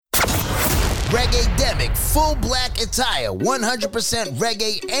Reggae-demic full black attire, 100%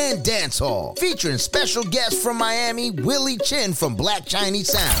 reggae and dancehall. Featuring special guest from Miami, Willie Chin from Black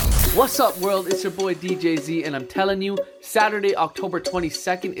Chinese Sound. What's up, world? It's your boy DJ Z, and I'm telling you, Saturday, October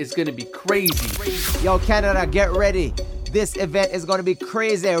 22nd is gonna be crazy. Yo, Canada, get ready. This event is going to be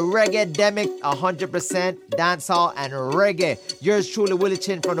crazy. Reggae-demic, 100% dancehall and reggae. Yours truly, Willie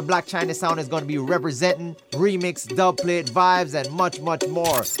Chin from the Black Chinese Sound, is going to be representing remix, dubplate, vibes, and much, much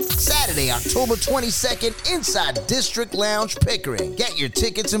more. Saturday, October 22nd, inside District Lounge, Pickering. Get your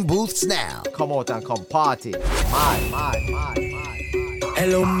tickets and booths now. Come out and come party. My.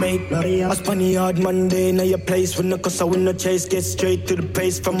 Hello mate, I spun a hard Monday. Now your place when the cuss I win no chase. Get straight to the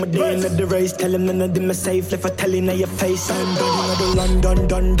pace from a day into the race. Tell him none of them are safe. Left a telling now your face. I'm done,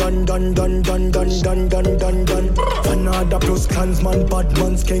 done. Another plus clansman, bad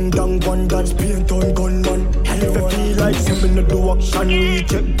man's king, down one dance, paint on gunman. And if I feel like something to do action,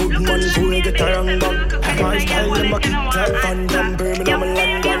 recheck good man, go and get a wrong bang. My style, them a kick like Van Damme, Birmingham,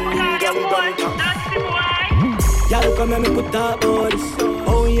 London, y'all come and me put that bodies.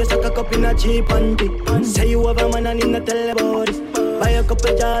 Oh yes, I cock up in a cheap panty. Say you have a man and in a tell about this. Buy a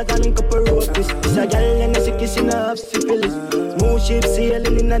couple jars and a couple roasties. It's a gal and a kissing half syphilis. Smooth ship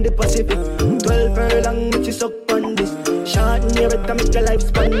sailing in the Pacific. 12 furlong which is suck on this. Short in your head to make your life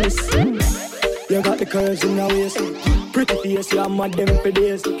span this. You got the curves in your waist. Pretty face, you're mad them for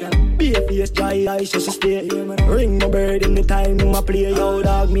days. Be a face, dry eyes, just to stay. Ring my bird in the time my play. Yo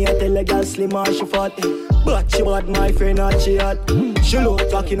dog, me I tell a girl slim and she fat. But she bad, my friend, not she hot. She look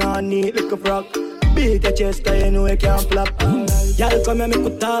talking on neat like a frog. Beat your chest, cause you know you can't flop. Y'all come and make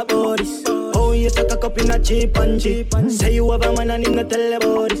me talk about this. Oh yes, I cock up in a cheap and cheap. Say you have a man and him not tell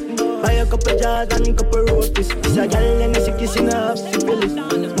about this. Buy a couple jars and a couple roasties. It's a gal and a kissing half syphilis.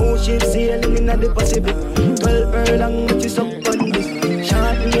 Smooth ship sailing in the Pacific. 12 furlong which is up on this.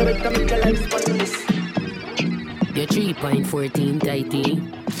 Short in your head to make your life span this. You're 3.14 tighty.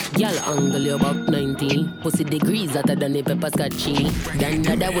 Y'all angle you about 90. Pussy degrees hotter than the pepper scotchy. Then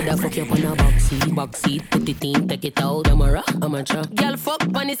that woulda fuck you up on a backseat, put it in, take it out. Amateur. Y'all fuck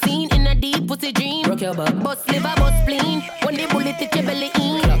on the scene in a deep pussy dream. Rock your back, bust liver, bust spleen. When the bullet hit your belly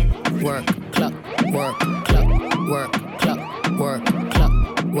in. Clock, work, clock, work, clock, work, clock, work, clock,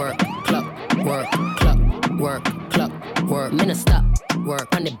 work, clock, work, clock, work. Me no stop,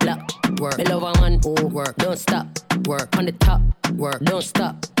 work on the block, work. Me love a man, oh work, don't stop, work on the top, work, don't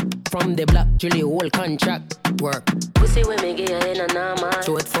stop. From the block, Julie whole contract, work. Pussy when me get you in a normal.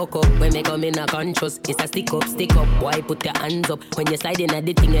 Show it fuck up, when me come in a conscious. It's a stick up. Why put your hands up? When you slide in at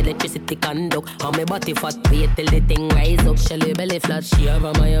the thing, electricity conduct. How me body fat, wait till the thing rise up. Shelly belly flat, she have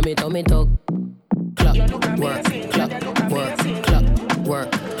a Miami tummy tuck. Clock, work, clock, work, clock,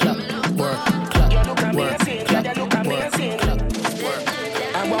 work, clock, work, clock, work, clock, work, clock.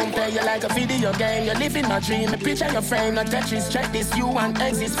 I won't play you like a video game. You're living my dream. The picture your frame, not Tetris. Check this, you want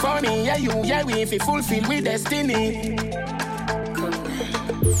exist for me. Yeah, you, yeah, we if you fulfill with destiny.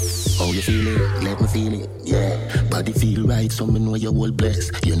 How you feel it? Let me feel it, yeah. Body feel right, so me know you're all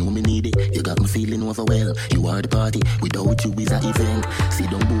blessed. You know me need it, you got me feeling overwhelmed. You are the party, without you is an event. See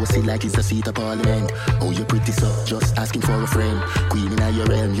don't boast it like it's a seat of parliament. Oh, you're pretty so, just asking for a friend. Queen in your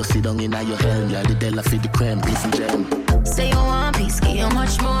realm, you sit down in your helm. You're the Della for the creme, beef and jam. Say you want peace, give you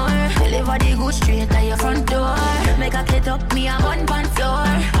much more. Deliver the good straight at your front door. Make a kit up, me a one pan floor.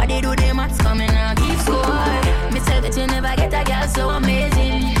 I did do the maths, coming and keep score. Me say that you never get a girl so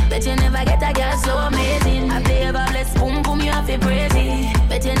amazing. Bet you never get a girl so amazing. I play a bless, boom boom, you have to praise it.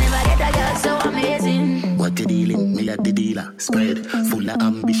 Bet you never get a girl so amazing. What you dealing? Me at the dealer. Spread. Full of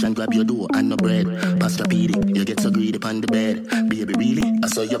ambition, grab your dough and no bread. Pass rapid, you get so greedy upon the bed. Baby, really? I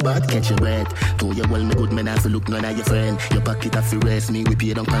saw your bad, catch your bread. Told you well, me good man, have to look none of your friend. Your pocket have to rest, me we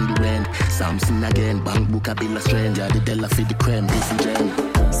pay down on the rent. Samson again, bank book a bill of strength. You're the Della for the creme, beef and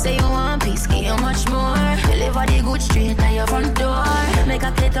jam. Say you want peace, give you much more. Deliver the good straight at your front door. Make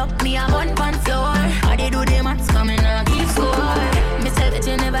a kit up, me a one pan floor. I did do the maths, coming and keep score. Me say that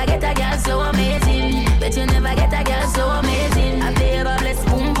you never get a girl so amazing. Bet you never get a girl so amazing. I play a bless,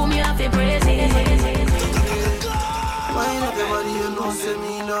 boom boom, you have to praise it. Wind up your body, you know, say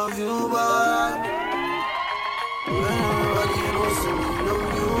me love you bad. Wind up your body, you know, say me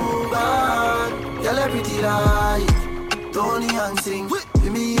love you bad. Girl, pretty like Tony and sing. Be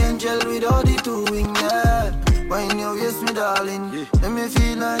me angel with all the two wings, yeah. When you kiss me, darling, let me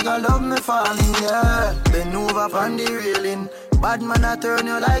feel like I love me falling, yeah. Bend over on the railing. Bad man, I turn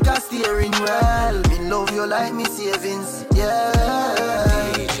you like a steering wheel. Me love you like me savings, yeah.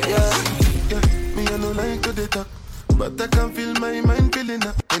 Me I no like to talk, but I can feel my mind feeling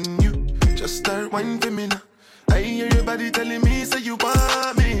up when you just start whining for me now. I hear your body telling me, say you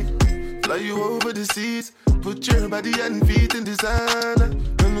want me. Fly you over the seas, put your body and feet in designer.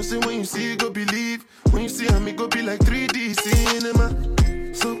 And you see when you see, go believe. When you see me, go be like 3D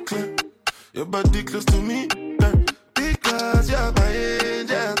cinema. So clear, your body close to me, because you're my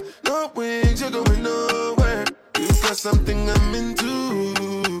angel. No wings, you're going nowhere. You got something I'm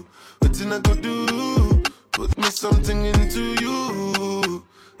into. What did I go do? Put me something into you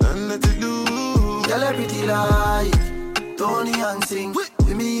and let it loose. Girl, a pretty like Tony and sing.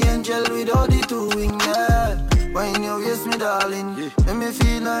 With me angel without the two wing, yeah. When you kiss me, darling, make me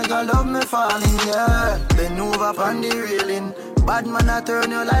feel like I love me falling, yeah. Then move up on the railing. Bad man, I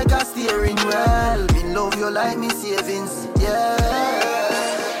turn you like a steering wheel. Me love you like me savings, yeah.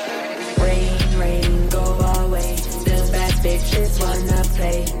 Rain, rain, go away. The bad bitches wanna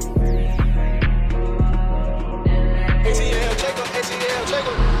play.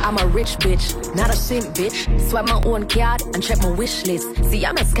 I'm a rich bitch, not a simp bitch. Swipe my own card and check my wish list. See,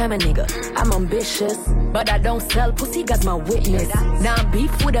 I'm a scammer nigga, I'm ambitious, but I don't sell pussy, God's my witness. Now I'm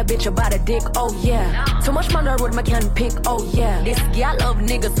beef with a bitch about a dick, oh yeah. Too much man on the road, I can't pick, oh yeah. This girl love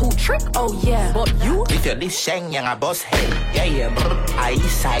niggas who trick, oh yeah. But you? If you're this shang, young a boss head. Yeah, yeah, brr. I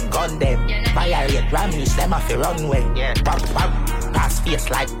east side gun them. Violate Grammys, them off the runway. Pop, pop. Pass face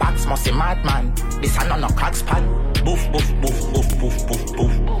like bats, must be madman. This a no cracks pan. Boof, boof, boof, boof, boof, boof,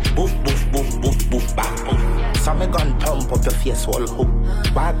 boof. Boof, boof, boof, boof, boof, back, boof. So me gun thump up your face wall hook.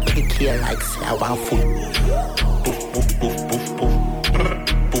 Walk with the clear like say I want food. Boof, boof, boof, boof, boof.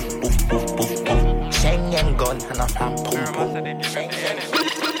 Boof, boof, boof, boof, boof. Schengen gun and a fan pum pum.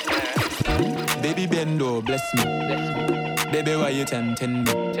 Baby Bendo, bless me. Baby, why you tempting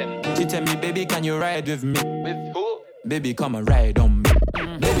me? She tell me, baby, can you ride with me? With who? Baby, come and ride on me.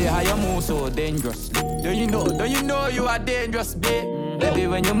 Baby, how you move so dangerous? Don't you know you are dangerous, babe? Baby,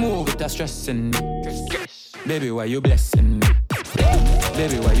 when you move, it's stressing me. Baby, why you blessing me?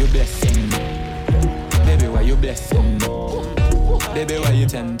 Baby, why you blessing me? Baby, why you blessing me? Baby, why you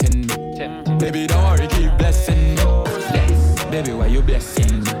tempting me? Baby, don't worry, keep blessing me. Baby, why you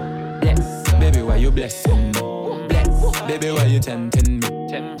blessing me? Baby, why you blessing me? Baby, why you tempting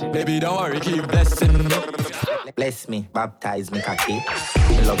me? Baby, don't worry, keep blessing me. Bless me, baptize me cocky.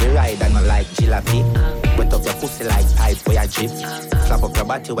 Me love you ride and I like jalopy. Wet up your pussy like pipe for your drip. Slap up your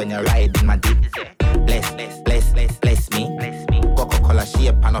body when you ride in my deep. Bless me. Coca-Cola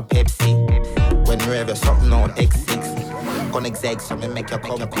shape and a Pepsi. When you have something on X6. Gonna exeg so me make you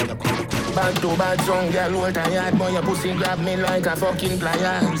come. Bad to bad song, girl, hold tired. Boy, your pussy grab me like a fucking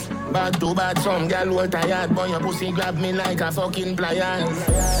pliers. Bad to bad song, girl, hold tired. Boy, your pussy grab me like a fucking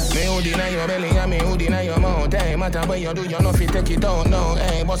pliers. Me who deny your belly and me who deny your mouth. Hey, matter what you do, you know fi take it down now.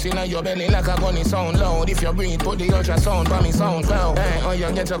 Hey, bust inna your belly like a gun, it sound loud. If you breathe, put the ultrasound for me sound cloud. Hey, oh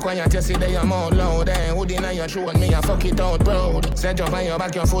you get so quiet, you see that your mouth loud. Hey, who deny your throat, me a fuck it out proud. Set up on your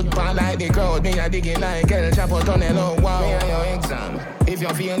back, your foot pan like the crowd. Me a dig it like El Chapo tunnel, oh wow. Me a your exam. If you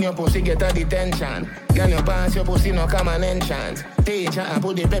feel your pussy get a detention, girl you pass your pussy no common enchant. Teacher I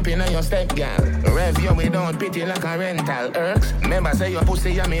put the pep in your step, girl. Rev you without pity like a rental. Irks, remember say your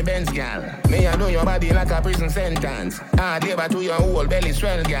pussy a me Benz, girl. Me a do your body like a prison sentence. Hard labor to your whole belly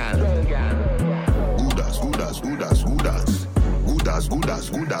swell, girl. Goodas, goodas, goodas, goodas. Goodas, goodas,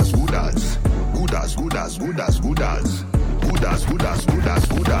 goodas, goodas. Goodas, goodas, goodas, goodas. Goodas, goodas, goodas,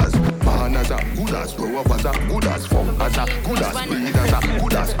 goodas. Man as a goodas, grow up as a goodas, fuck as a goodas, breed as a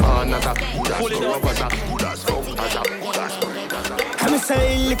goodas. Man as a goodas, grow up as a goodas, fuck as a goodas, breed as a. I'm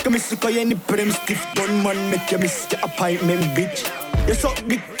saying like a miss for any prim stiff gun man, make you miss the appointment, bitch. You suck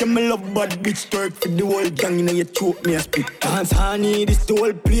dick, you me love bad bitch. Twerk for the whole gang, you know you choke me a spit. Dance honey, this the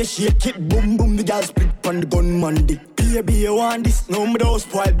whole place, shake it, boom boom, the girl split on the gunman dick. Baby, you want this? No, me don't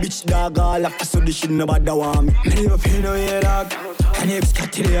spoil bitch, dog. All after so this shit nobody want me. Me never feel no way, dog. And if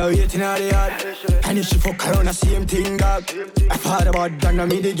cat till you waiting on the yard. And if she fuck around, the same thing, dog. I thought about that, now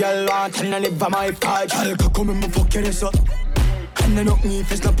me the girl want. And I never my part. Girl, can come and me fuck your ass up. And I knock me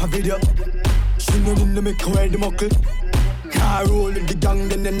if it's not a video. She know in the make her wear the muckle. Nah, roll with the gang,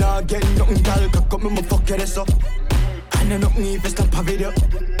 then they not get nothing. Girl, can come and me fuck your ass up. And I knock me if it's not a video.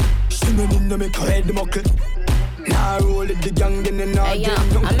 She know in the make her wear the muckle. Nah, roll it the gang, then they not get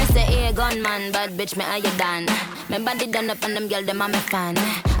nothing. I'm Mr. A gunman, bad bitch, me how you done? Me body done up and them girl, them a me fan.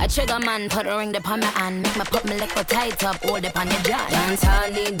 A trigger man, put a ring upon my hand. Make me put me like a tight up, hold up on the jaw. Dance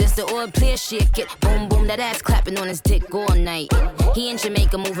Harley, this the old place, shake it. Boom, boom, that ass clapping on his dick all night. He in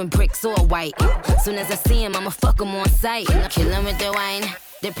Jamaica moving bricks all white. Soon as I see him, I'ma fuck him on sight. Kill him with the wine.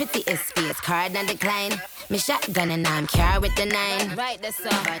 The prettiest face, card and decline. Me shotgun and I'm carried with the 9. Right, that's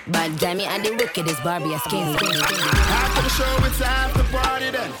all. But Demi and the wickedest Barbie are skinny. After the show, it's after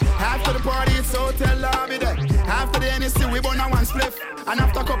party then. After the party, it's hotel lobby then. After the NSC, we burn a one spliff. And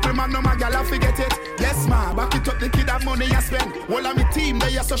after couple man, no my gal, I forget it. Yes, ma, back it up, the kid have money you spend. All of me team,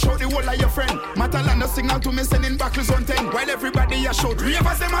 they just show the whole of your friend. Matalanda signal to me, sending backwards on 10. While everybody you show, 3 of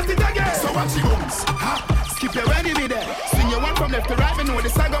us, them at it again. So watch the bones, ha, skip your ready me there. Sing your one from left to right, me know the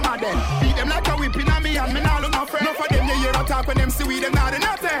saga mad then. Beat them like a whipping on me and me now look my friend. Enough of them, you hear a talk when them see we, them not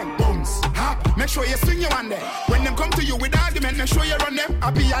nothing. Bones, ha, make sure you swing your one there. When them come to you with argument, make sure you run them.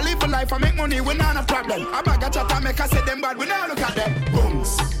 Happy, I live a life, I make money, we not a problem. I bag a chat and make I say them bad, we now look at them.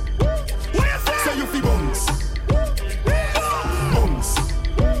 Bones. So you feel bones. Bones.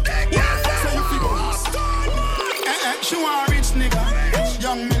 So you feel bones. She want a rich nigga.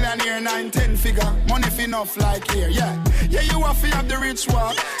 Young millionaire, 9-10 figure. Money fi enough like here, yeah. Yeah, you have to have the rich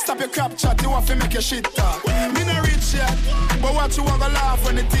walk. Stop your crap chat, you have to make your shit talk. Me no rich yet, but watch you have a laugh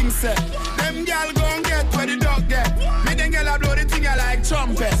when the thing set. Them gal gon' get where the dog get. Me them gal a blow the thing I like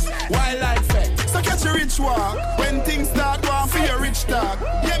trumpets. Wildlife effect. So catch your rich walk. When things start going for your rich talk.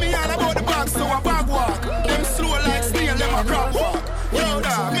 Yeah, me all about the bag, so a bag walk. Them slow like snail, them a crop walk. Yo,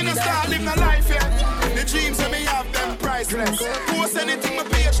 dog, me no start living a life yet. The dreams that me have, them priceless. Post anything, my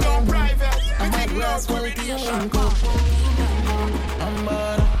page down private. I think love quality and I'm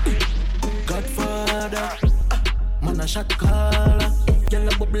Godfather, man a shot caller. Girl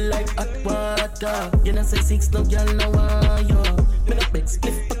a bubble like hot water. You know say 6, no girl no want you. Me no beg,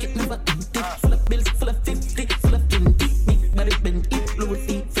 split pocket never empty. Full of bills, full of 50, full of 20. Big body bend it, blue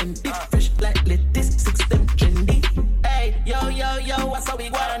feet Fendi. Fresh like lettuce, 6 them trendy. Hey, yo, what's how we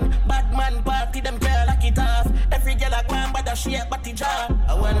want? Bad man party, them girl lock it off. Every girl a go and bad a shape, but the job.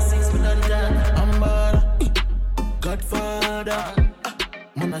 I want 6 with London. I'm bad, Godfather.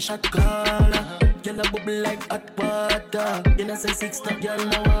 Man a shot caller. Girl a bubble like hot water. You know say 6, no girl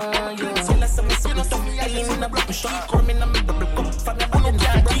no want you. So let's say me see no stuff. I lean in a block, shot come in a me double cup. For the one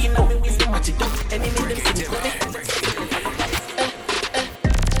can't clean up, me wisdom match it up. Enemy them see me coming.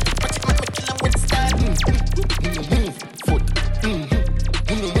 Watch it, me kill 'em with style. Foot,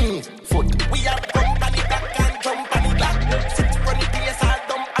 foot. We are jump on the back and jump on the back. Sit run the place all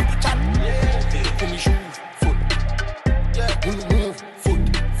dumb at the chat. Put me shoe, foot. Yeah, move, foot.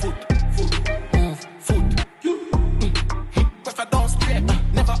 If I don't stray,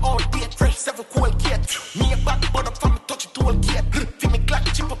 never outdate, fresh, several cold kit. Me a back, but up from me touch it all kit. Feel me glack,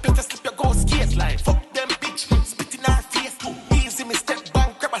 chip up, better slip your go skate. Like, fuck them bitch, spit in our face. Easy me step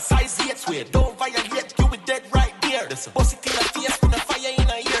back, grab a size 8. Swear, don't violate, you be dead right there. Bust it in a face, put a fire in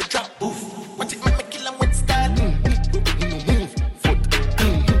a ear drop. Oof, watch it, make me kill 'em with style.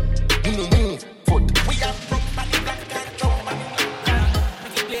 Foot. We are from Bali, black and jump on the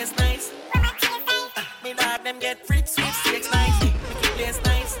make it place nice. Me dog them get freak, sweet steaks nice. Make it place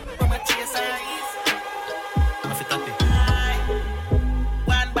nice, but my chase eyes. I'm fit up it.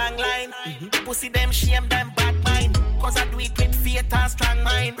 One bang line. Pussy them shame them bad mind. Cause I do it with faith and strong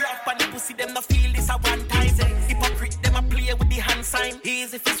mind. Rough on the pussy them no feel this a one time. Hypocrite them a play with the hand sign.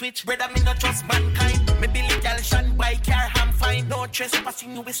 Easy if you switch, brother me no trust mankind. Me Billy gal shine by car ham fine. No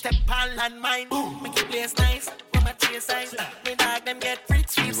trespassing you will step on landmine. Make it place nice, but my chase eyes. Me dog them get freak,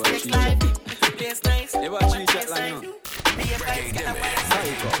 sweet steaks life. Place nice. They watch me chat like you.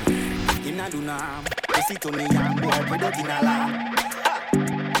 Inna do now. You see to me, I'm bored without in a lamb.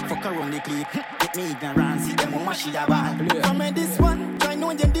 Fuck around the clip, get me ignorant. See them mama she a ball. Come this one, try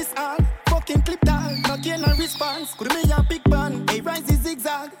know them this all. Fucking clip tag, no gain no response. Could me a big band, a rise is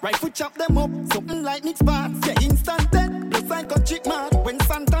zigzag. Right foot chop them up, something like Nick's parts. Yeah, instant death, looks like a chick mark. When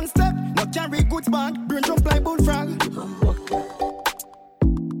Santan step, no carry goods bag. Brain jump like bullfrog.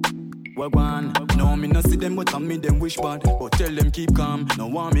 Wagwan, no me no see them but I me them wish bad. But tell them keep calm, no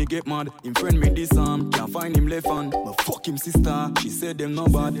want me get mad. Him friend me this can't find him left hand. But fuck him sister, she said them no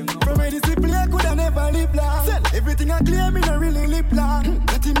bad. From where this play I coulda never live long. Sell everything I claim me no really live long.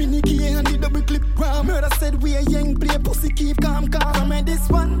 That him in Nicky and the double clip ram. Murder said we a young play pussy keep calm. From where this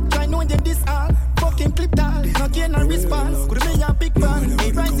one, try know them this all. Fucking clip tag, no gain no response. Coulda me a big band,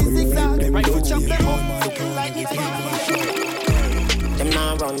 a rise is zigzag. Right foot chop them up, something like Nick's parts. Them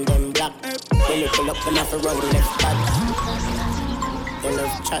now run them black. When you pull up, them have to run left back. Them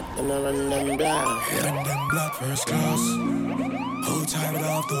left chat, them now run them black. Run them black first class. Whole time it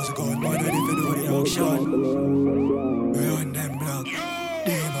off, those are going more than if you do the long shot. Run them black.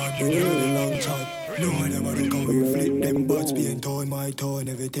 Demon, you do the long shot. No one ever will come, we flip them butts, being tone, my tone,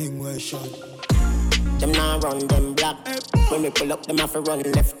 everything was shot. Them now run them black. When we pull up, them have to run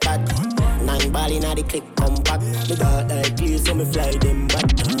left back. man balling at the click come back. The dark like clear so me fly them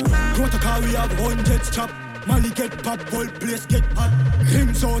back. Protocol we have 100 chop. Molly get pop, whole place get hot.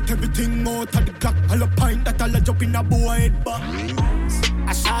 Rims out, everything out of the clock. All a pint that all a jump in a boy head back.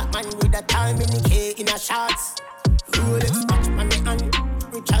 A shot man with a time in the K in a shots. Rolex watch on me hand.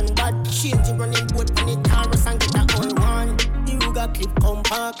 Rich and bad, change the running boat on the Taurus and get that all one. The Ruger clip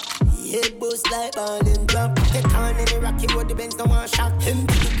compact. Head boost like ball and drop. Get on in the Rocky Road, the Benz don't want shot. Him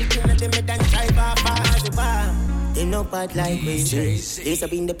kicking at the mid and drive off as the bar. They no bad like me. Days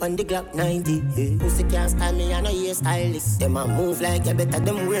up in the pan the Glock 90. Pussy can't style me, I know you're stylist. Them a move like you better,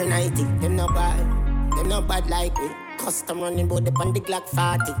 them wear 90. Them no bad like me. Custom running bout the pan the Glock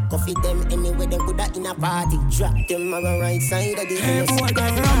 40. Coffee them anyway, them coulda in a party. Drop them on the right side of the hey, boy,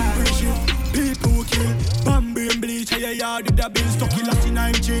 that rampage shit. People kill. Bambi and bleach, yeah, yard with the bills. Stucky last in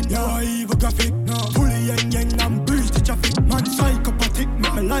 19. Yeah, evil graphic. Fully yang and breeze the traffic. Man psychopathic,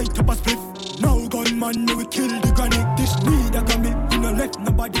 make me light up a spliff. Now gunman, me we kill the granny. This need a gummy, we no left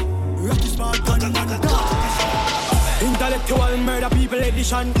nobody. Rocky smart gun man, intellectual murder people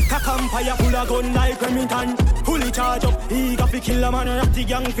edition. Cock empire full of gun like Remington. Fully charge up, eager fi kill a man. Ratty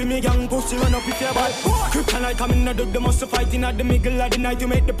gang fi me gang, pussy run up if you bad. Kryptonite coming a dog, they must fight in at the middle of the night to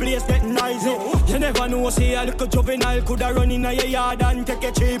make the place get noisy. You never know, say a little juvenile coulda run in a your yard and take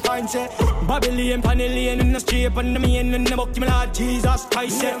a cheap and say Babylon, Panellian in the street and the main in the book, my Lord Jesus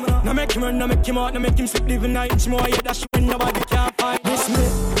Christ. Now make him run, now make him out, now make him sleep, live a night more. Yeah, that shit nobody can find this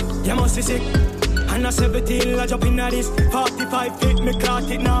me. You must be sick. And a 17, I jump in at this 45 feet, me clock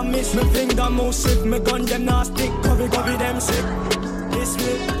it, now miss. Me finger move sick, me gun them now stick. Covey them sick. This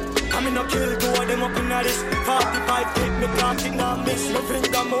me, I'm in a kill, two of them up in at this 45 feet, me clock it, now miss. Me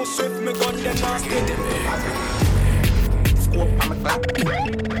finger move swift, me gun them now stick. Scope on my clock,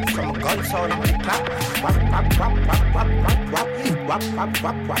 from a gun sound on the clock. Wap, wap, wap, wap, wap, wap, wap, wap,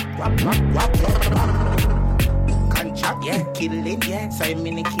 wap, wap, wap, wap, wap. Contract, yeah, killing, yeah, so I'm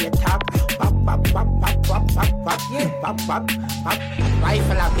in a key top. Wap, wap, wap, wap, wap, wap, wap, yeah, wap, wap, wap.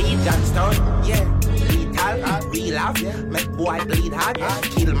 Rifle a beat, Johnstone, yeah. Lethal, real love, yeah. Make boy bleed hard, yeah.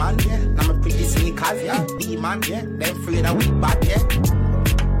 Kill man, yeah. Now my pretty sneakers, yeah. Demon, yeah. Them afraid of weak back, yeah.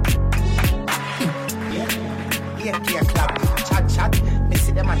 Yeah, clear clap, chat. Me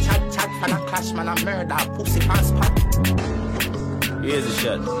see them a chat, fan a clash, man a murder, pussy pan spot. Here's a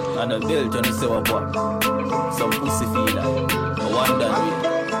shot, and a bill to say what. Some pussy feel like I wonder.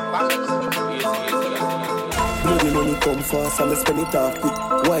 Bloody money come fast and I spend it off quick.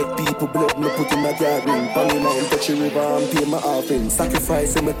 White people blood me put in my yard ring. Panny line touch the river and pay my offering.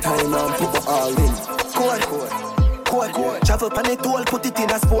 Sacrifice my time and put my all in. Cold. Travel pan it all, put it in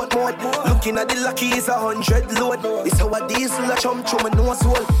a sport mode. Looking at the lucky is 100 load. It's how a diesel a chum through my nose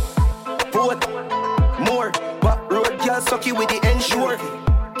hole. Boat, more, back road girl sucky with the ensure.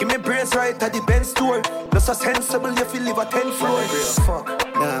 Give me brace right at the Benz store. Not so sensible if you live a 10th floor. Fuck,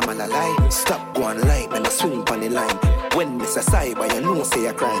 nah man I lie. Stop going lie, man I swing on the line. When Miss a cyber, you know say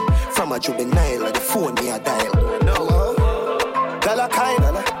a crime. From a juvenile, or the phone me a dial. No, dollar kind,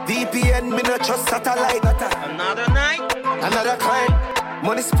 VPN, me no trust satellite. Another night, another kind.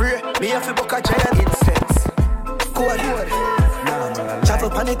 Money spray, me have to book a giant incense. Cold. Travel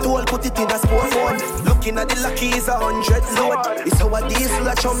pan it all, put it in a sport mode. Looking at the lucky is 100 load. It's how a diesel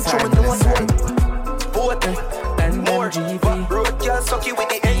a chum through my nose hole. Boat and more. Road girl sucky with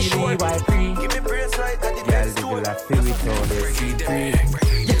the ensure. Give me brace right at the best tool.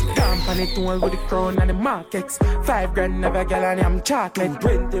 Pan it all with the crown and the markets. 5 grand never girl and I'm chocolate.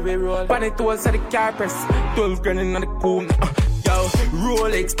 20 we roll. Pan it all so the car press. 12 grand in the cool. Yo,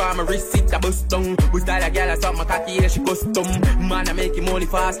 Rolex for my wrist, it a bust down. We style a girl, I saw my cocky, yeah, she custom. Man, I make him money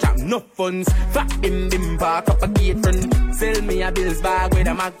fast, trap no funds. Fat bim, park up a gate front. Sell me a bills bag with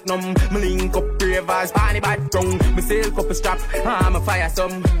a magnum. Me link up ravers, funny background. Me sell couple strap, I'm a fire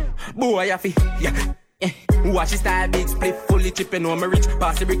some. Boy, I feel, yeah. Watch his style, big split, fully chipping on my rich.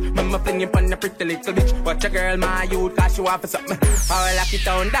 Pass the brick, mama flinging on the pretty little bitch. Watch a girl, my youth, cause she want for something. I'll lock it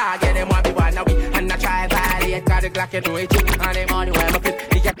down, dog, yeah, them want be one away. And I try violate, cause the Glock, you know it. And the money where my fit,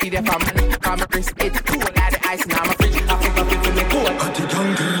 they get the family. Cause my wrist, it's cool, like the ice in my fridge. I think I feel me cool. Cut it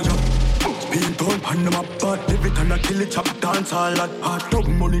down, girl, being torn, pan them up, but live it and I kill it, chop, dance all that. Hard dog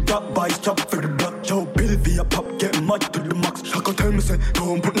money, drop by, chop for the block. Joe, bill via pop, get mad to the max. Shaka tell me, say,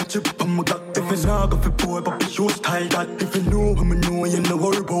 don't put no chip on my Glock. If it's not good for boy, but be your style that. If you know him, you know you know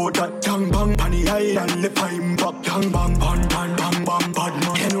worry about that. Young bang, panny island, lip I'm back. Young bang, bang, bad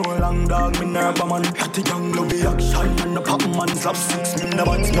man. You know long dog, me nerve man. Got the young lobby action, and the pop man slap 6 in the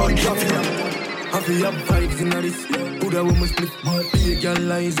man's blood. Have you have vibes in this? Put a woman split, but be a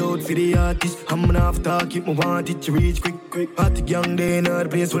girl eyes out for the artist. I'm gonna have to talk, keep my want it to reach quick. Hot the gang, they in the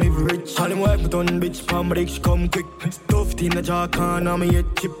place where live rich. All them wife put on bitch, palm break, she come quick. Stuffed in the jar, can't have me yet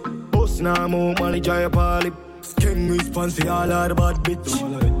chip. Boss now, more money, dry up all lip. Skin response for all of the bad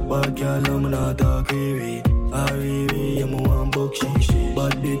bitch. Bad girl, I'm not talk heavy. I'm a one book shit.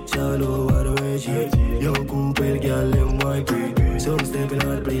 Bad bitch, all over the way shit. Yo, cool, pale girl, them white green. So I'm stepping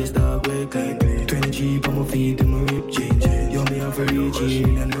out the place, dog, way clean. 20 cheap on my feet, and my rib change. Yo, me have a reach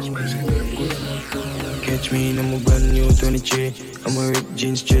in, and no catch me in a brand new 23. I'm a ripped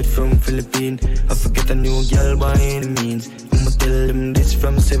jeans straight from Philippines. I forget a new girl by any means. I'ma tell them this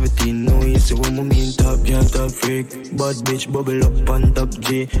from 17. No, you see what I mean. Top girl, top freak. Bad bitch, bubble up on top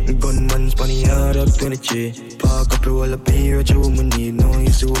G. Gunman spanny hard up 23. Park up your wall up here, what you woman need. No, you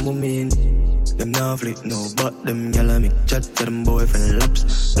see what I mean. Them now flip, no, but them gyal make chat to them boyfriend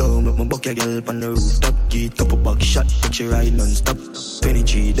laps. Don't make my buck a gyal on the rooftop. G top a back shot, but she ride non-stop.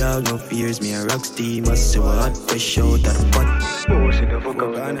 23 dog, no fears, me a rock steam. I see what hot fresh out of the pot. Boss in the fuck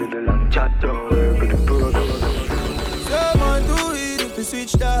up and do the long chat. Don't work with the program. Someone do it if you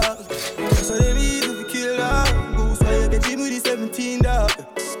switch dog. So they need if you kill dog. Goose why you get him with the 17 dog.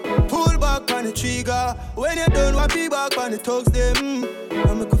 Pull back on the trigger. When you done, what be back on the thugs them.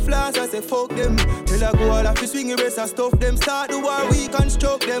 I make a flash, I say fuck them. Till I go all off the swing race and stuff them. Start the war, we can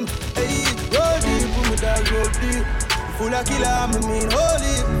stroke them. Hey, roll deep, put me dog, roll deep. Full of killer, I mean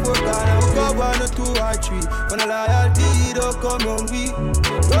holy. Before God, I will go 1 or 2 or 3. When a loyalty don't come on me.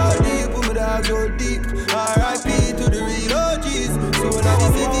 Roll deep, put me dog, roll deep. R.I.P. to the real OGs. So when I the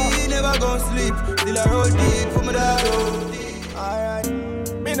city, never gon' sleep. Till I roll deep, put me dog, roll deep. Alright.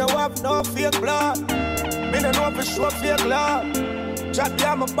 Me no have no fake blood. Me no know for sure fake love. Chat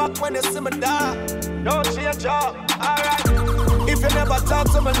down my back when you see me die. Don't change up, alright. If you never talk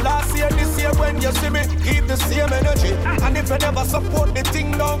to me last year, this year when you see me, keep the same energy. And if you never support the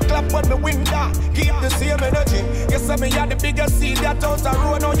thing, don't clap when the wind down. Keep the same energy. You say me are the biggest seed that out the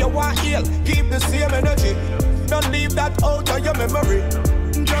road, now you want heal. Keep the same energy. Don't leave that out of your memory.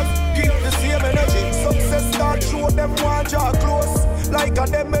 Just keep the same energy. Success start show them one jaw close. Like a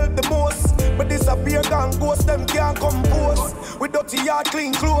them melt the most. But disappear gang ghost, them can't compose. With dirty yard,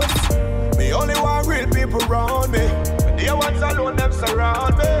 clean clothes. Me only want real people around me. But the ones alone, them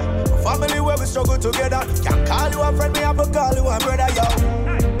surround me. Family where we struggle together. Can't call you a friend, me have to call you a brother,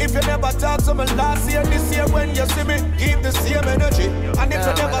 yo. If you never talk to me last year, this year when you see me, keep the same energy. And if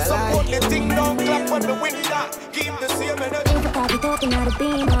you never support the thing, don't clap when the wind down. Keep the same energy. I be talking out of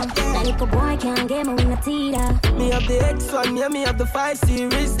beam. That little boy can't get me with a teeter. Me have the X1, yeah, me have the 5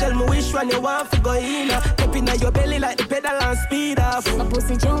 Series. Tell me which one you want to go in. Up in your belly like the pedal and speed off. A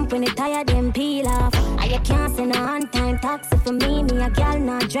pussy jump when it tired, then peel off. And you can't send a on-time taxi for me. Me a gal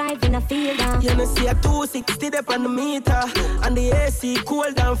not driving a field off. You know see a 260 up on the meter. And the AC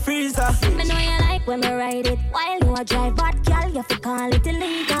cold down freezer. Me know you like when me ride it. While you a drive, but gal, you fi call it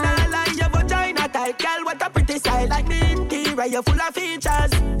illegal. Nah, like your vagina tight, gal, what a pretty side. Like the interior, you full of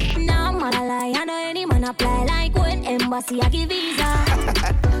features. No, I'm not a lie, I know any man apply. Like when embassy, I give visa.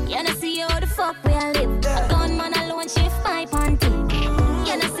 You know see how the fuck we a live. A gunman alone shift my panty.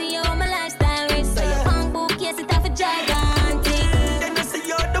 You know see how my lifestyle is. So your punk book, yes, it have a gigantic. You know see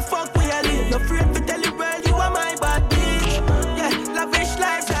how the fuck we a live. No afraid to tell the world you are my bad bitch. Yeah, lavish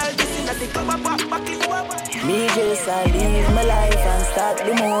lifestyle, this is nothing come up, back in you up. Me just I live my life and start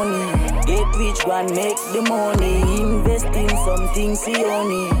the money. Get rich, go and make the money. Invest in something, see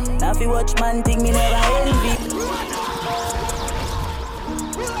only. Now if you watch man thing, me never envy.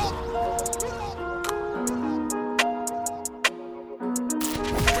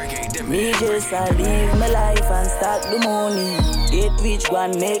 Me just I live my life and start the money. Get rich, go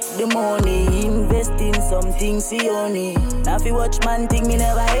and make the money. Invest in something, see only. Now if you watch man thing, me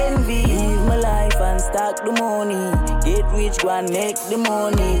never envy. Live my life and stack the money. Get rich, go and make the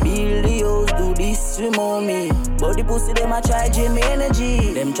money. Build the house, do this with mommy. But the pussy, them a try drain me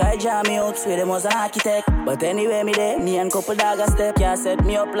energy. Them try jam me out, swear them was an architect. But anyway, me there, me and couple dog a step. Can't set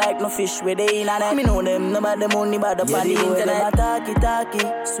me up like no fish with they in and them. Me know them, no bad the money, bad up on the internet.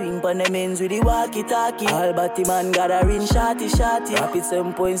 Talkie, swing pon them ends with the walkie-talkie. All batty man got a ring shotty. Rapid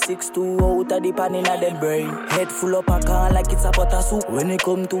 7.62 out of the pan in the brain. Head full up a can like it's a pot of soup. When it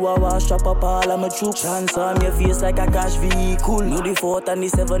come to a wash up all of my troop. Chance on your face like a cash vehicle. Know the 4th and the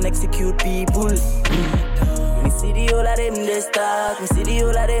 7 execute people. Me see the whole of them they stack. Me see the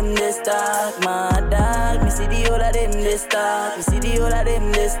whole of them they stack. My dog. Me see the whole of them they stack. Me see the whole of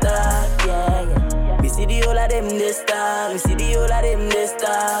them they stack. Yeah. Me see the whole of them they stack. Me see the whole of them they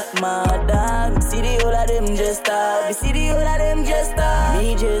stack. My dog. Me see the whole of them just stack. Me see the whole of them just stack.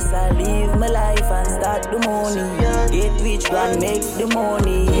 Me just I wanna live my life and start the money. Get rich, one make the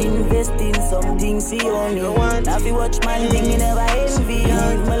money. Invest in something, see only. Now if you watch man thing, me never envy.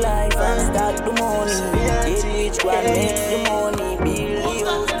 Live my life and start the money. Get rich, one make the money. Build the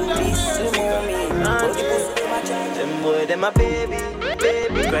house to this the money. But the pussy them a chat. Them boy, them a baby.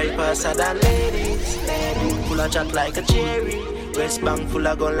 Cry faster than ladies. Full of chat like a cherry. West Bank full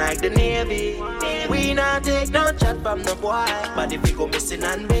of gun like the Navy. We not take no chat from the boy. But if we go missing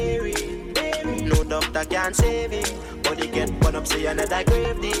and buried, no doctor can save him. But he get one up, say another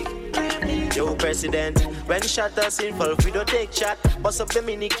grave dig. Yo, president, when shot us in full, we don't take shot. Bust up the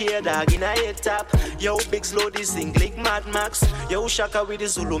mini K dog in a head top. Yo, big slow this thing like Mad Max. Yo, Shaka with the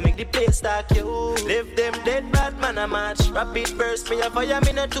Zulu make the place stack. Yo, live them dead bad man a match. Rapid burst, me a fire,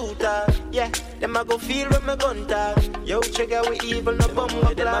 me no tutor. Yeah, them a go feel when me gun talk. Yo, trigger we evil, no bum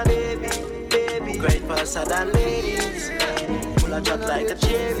with them a baby. Great faster than ladies. Full of chat like a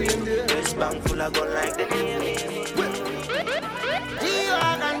cherry. West Bank full of gun like the Navy.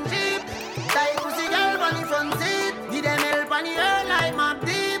 G-Wagon Jeep, tight pussy girl on the front seat. Give them help on the air like map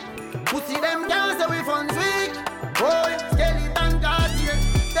deep. Pussy them girls so we fun sweet. Boy, skeleton Cartier.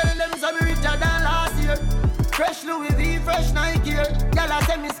 Tell them so me richer than last year. Fresh Louis V, fresh Nike here. Y'all a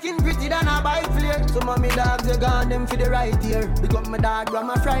say me skin pretty than a bike flare. Some of me dogs they gone them for the right ear. Big up my dog,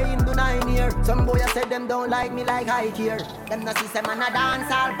 grandma fry into 9 year. Some boy I said them don't like me like high here. Them no see say man a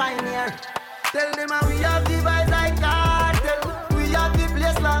dance all pioneer. Tell them how we have the vibes like cartel. We have the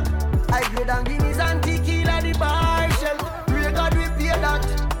place lock. I grade and Guinness and tequila the bar shell. Record we pay that.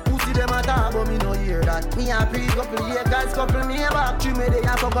 Pussy them a talk but me no hear that. Me a pre-couple year guys couple me back. True me they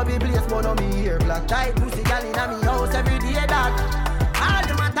a fuck up the place but no me hear black. Tight pussy gal inna me house every day that. All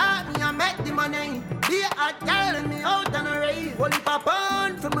them a talk me a make the money. They a calling me out on a rave. Only pop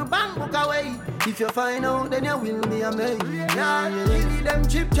on from my bank book away. If you find out then you will be amazed. Yeah, kill them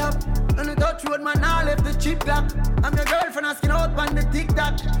chip chop. On the Dutch road, man, I left the chip clock. I'm your girlfriend asking out on the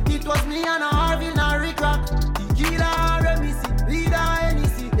TikTok. It was me and a Harvey and a Rick Rock. Tequila, Remisi, Vida,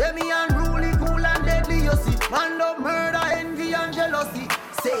 Hennessy. Yeah, me unruly, cool and deadly, you see. Man love murder, envy and jealousy.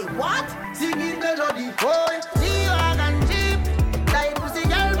 Say what? Singing melody. Boy, G-Wagon Jeep. Like pussy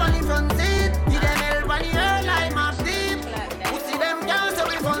girl on the front seat. Give them help on the air like map deep. Pussy them girls so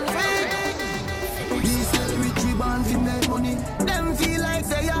we fun sweet. These sell rich ribbons in their money. Them feel like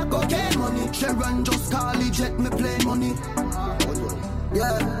they are cocaine money. Sharon just call it jet me play money.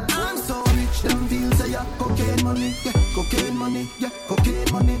 Yeah, I'm so rich. Them feel say yeah, cocaine money. Yeah, cocaine money. Yeah,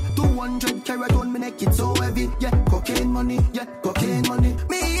 cocaine money. 200 carat on me neck it so heavy. Yeah, cocaine money. Yeah, cocaine money.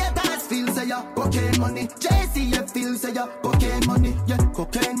 Me haters feel say yeah, cocaine money. JCF feel say yeah, cocaine money. Yeah,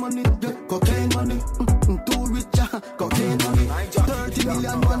 cocaine money. Yeah, cocaine money. Too rich, cocaine money. 30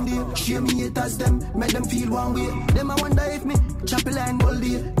 million one day. Share me haters them, make them feel one way. Them I wonder if me chop line all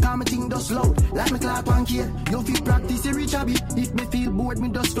day. Cause me think just loud, like me clap and care. You feel practice a rich habit. If me feel bored, me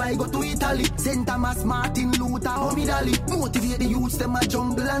just fly go to Italy. St. Thomas, Martin Luther, Homie Dali. Motivate the youths, them a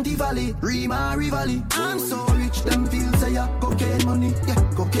jungle and the valley. Rima, Rivali. I'm so rich, them feel say yeah, cocaine money. Yeah,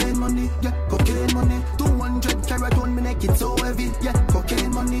 cocaine money. Yeah, cocaine money. 200 carat on me neck, it's so heavy. Yeah,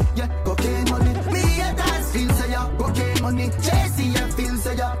 cocaine money. Yeah, cocaine money. Me haters feel say yeah, cocaine money. JCF feel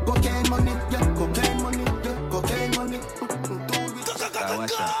say yeah, cocaine money. Yeah, cocaine money. Yeah, cocaine money.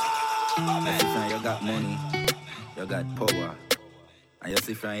 Watch out. You see from you got money, you got power. And you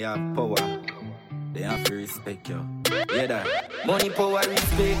see from you have power, they have to respect you. Yeah that. Money, power,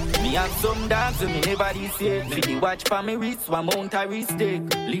 respect. Me have some dogs so me never see. See the watch for me wrist, one mount I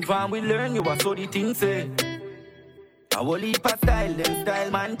mistake. Live and we learn, you are so the thing say. I will leap a style, them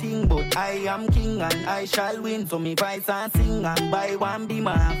style man thing. But I am king and I shall win. So me voice and sing and buy one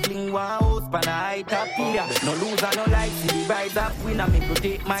beamer and fling one house pan a high top pillar. No loser, no life, see the rise up winner. Me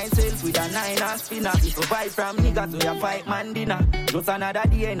protect myself with a 9 and spinner. We survive from niggas, we a fight man dinner. Just another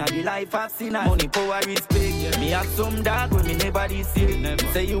day in the life of sinner. Money, power, respect. Me have some dog when me never see.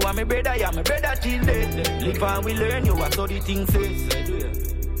 Say you are my brother, you are my brother till death. Live and we learn, you are so the thing say.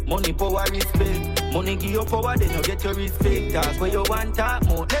 Money, power, respect. Money give you power, then you get your respect. That's where you want talk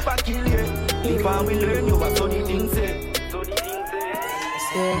more, never kill you. If I will learn you, what so the things say.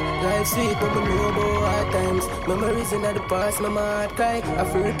 Yeah, life sweet, but me know about hard times. Memories in the past, my heart cry. I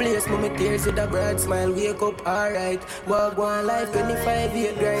feel replace my tears with a bright smile. Wake up, alright. Walk one life, 25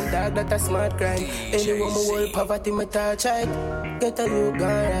 year grind. Dog, that a smart crime. Anyone my world poverty, my touch height. Get a you, gone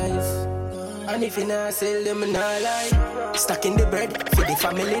rise. And if you not sell them, I not lie. Stacking the bread for the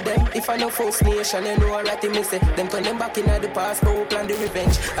family them. If I know First Nation, you know alright me say. Them turn them back in the past, but we plan the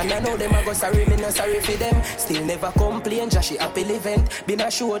revenge. And I know them I go sorry, me not sorry for them. Still never complain, just she happy event. Been a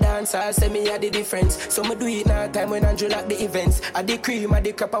show dancer, say me had the difference. So me do it now time when Andrew like the events. I the cream, I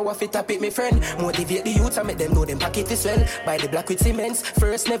the crap, I waff it up it, me friend. Motivate the youth and make them know them pocket is well. Buy the black with cements.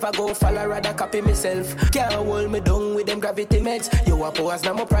 First never go follow, rather copy myself. Can't hold me down with them gravity meds. You a pose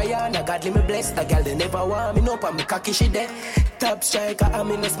now my prayer, and I godly me blessed. A girl they never want me, no pa me cocky she dead. Top striker,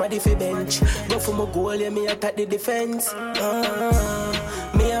 I'm in a smaddy for bench. Go for my goal, yeah, me attack the defense.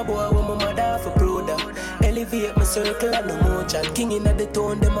 Me a boy with my mother for prouder. Elevate my circle and no more chat. King in the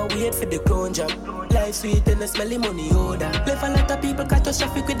tone, them a wait for the crown job. Life sweet and the smelly money odor. Left a lot of people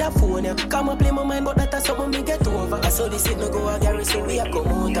catastrophic with that phone, yeah. Come and play my mind, but that's something me get over. I saw this it no go a garrison, we a come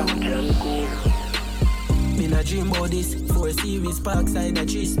out. Me a dream about this. 4 series, Parkside, a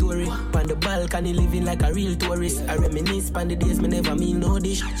 3-story. On the balcony, living like a real tourist. I reminisce on the days me never mean no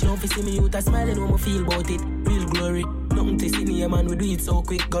dish. Now if you see me out a smiling, how me feel about it. Real glory. Nothing to see me, man, we do it so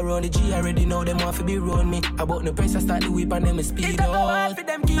quick. Go round the G already know them want to be round me. About no press, I start the whip and them speed up. It go hard for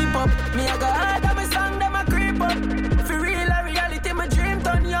them keep up. Me I go hard on my song, them a creep up. For real, a reality, my dream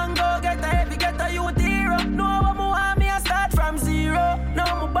turn young. Go get a heavy, get a youth hero. No one more want me, I start from zero.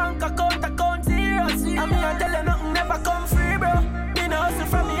 Now my bank account zero. And me I tell you nothing never come free, bro. Me no hustle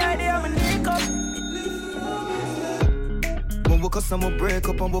from me idea, I'm a nick up. When we cuss and we break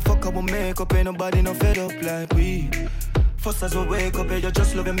up and we fuck up, we make up. Ain't nobody no fed up like we. First as we wake up, you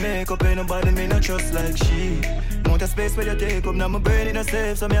just love your makeup. Ain't nobody me not trust like she. Want a space where you take up, now my brain in a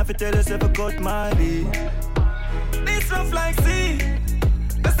safe. So me have to tell yourself I cut my beat. This love like sea,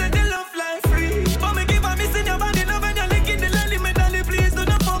 I said the love like free. But me give a miss in your body, love and you're licking the lily. Me dolly, please do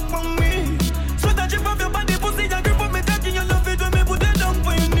not fuck from me. Sweat a drip off your body, pussy, you grip up me talking. You love it when me put it down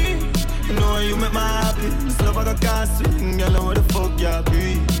for your knee. You know you make me happy, this love I got can't swing. You know what the fuck you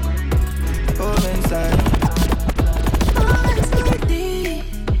be. Come inside.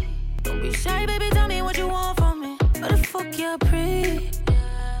 Don't be shy, baby, tell me what you want from me. What the fuck you pray?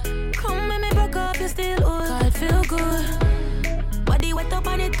 Come make me back up, you still old. God feel good. Body wet up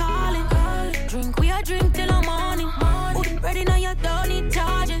and it calling. Drink, we a drink till the morning. Ready now, you don't need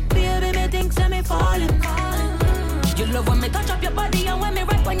charging. Baby, me think say me falling. You love when me touch up your body and when me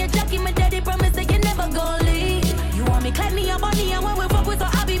rap on your jacket. My daddy promise that you never go leave. You want me climb me your body and when we fuck with so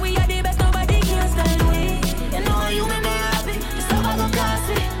happy, we are the best, nobody can stand we. You know you make me happy, this love I gon' cost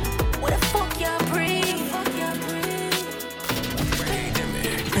me. What the fuck you breathe?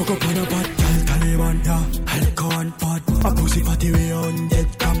 Fuck up on a bad girl, Taliban, yeah. Alcohol and pot. A pussy fatty way on dead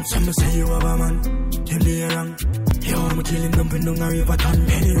come. Some say you have a man, them they wrong. Yo, I'm killing them, but don't river ton.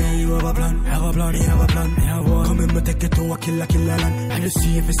 Anyway, you have a plan, have a plan, have a plan, have one. Come in, me take it to a killer land. And you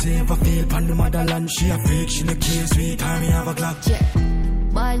see if it's safe, I feel pan the motherland. She a fake, she no care, sweet time, me have a clock. Yeah.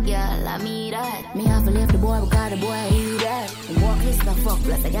 Bad girl, I mean that. Me have to leave the boy because the boy hear that. The walk list the fuck,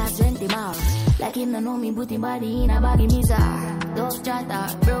 plus I got 20 miles. Like him no know me, put him body in a baggy misa. Dove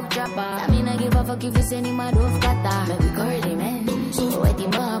chatter, broke chopper. I mean I give a fuck if you send him a dove cutter. Make we curly man, so wet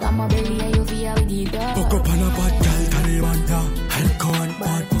him up. I'm a belly and you feel with the dog. Fuck up on a bad girl, Taliban, yeah. Alcohol and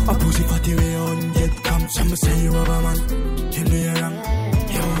pot. A pussy fatty way on dead come. Some say you have a man, them they wrong.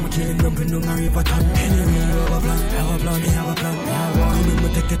 Yo, I'm killing them, but don't river ton. Anyway, you have a plan, have a plan, have a plan, have one. Come in, me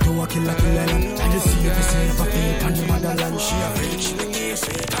take it to a killer land. And you see if it's safe, I feel pan the motherland. She a fake, she no care,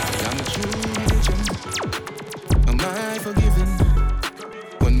 sweet time. I'm a true religion. Am I forgiven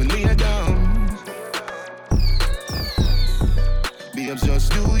when we lay down? Babes,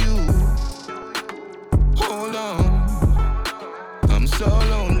 just do you. Hold on. I'm so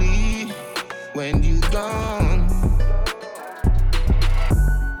lonely when you gone.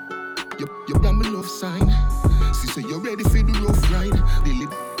 You got me love sign. See, say you're ready for the rough ride.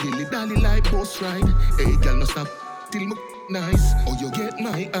 Dilly dally like boss ride. Hey, girl, no stop till me nice. Or you get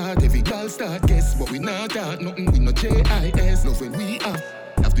my heart. Every girl start guess, but we not that nothing. We no JIS. Love when we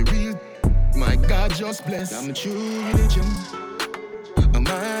have the real. My God, just bless. I'm a true religion. Am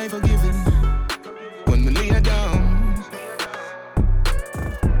I forgiven when we lay down?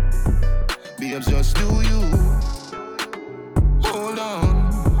 Babes, just do you. Hold on.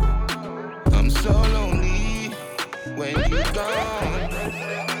 I'm so lonely when you're gone.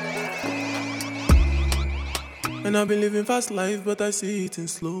 And I've been living fast life, but I see it in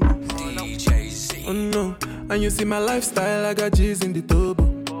slow. DJ oh no, and you see my lifestyle, I got G's in the turbo.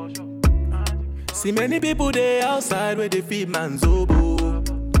 See many people there outside where they feed man's oboe.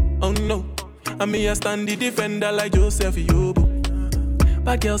 Oh no, and me I stand the defender like Joseph Yobo.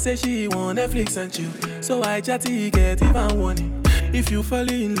 But girl say she want Netflix and chill, so I chatty get even warning. If you fall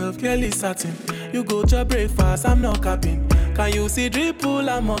in love, girl is certain. You go to breakfast, I'm not capping. Can you see dripple,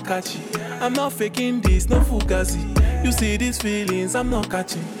 I'm not catching. I'm not faking this, no fugazi. You see these feelings, I'm not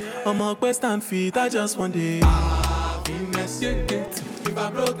catching. I'm a quest and feet, I just want it. Happiness, yeah, yeah. If I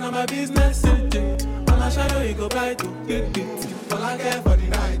broke, now my business, yeah, yeah. On a shadow, you go bright, yeah, yeah. All I care for the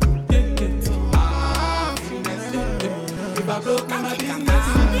night, yeah, yeah. Happiness, yeah, yeah. If I broke, now my business,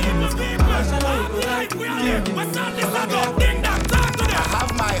 yeah, yeah. On a shadow, you go bright, yeah, yeah. All I care for the night. I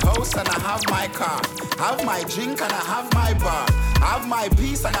have my house and I have my car. Have my drink and I have my bar. Have my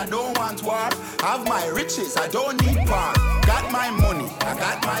peace and I don't want war. Have my riches, I don't need power. Got my money, I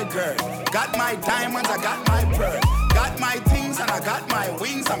got my girl. Got my diamonds, I got my pearl. Got my things and I got my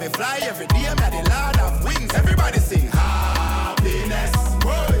wings. I may fly every day, I'm the Lord of wings. Everybody sing happiness.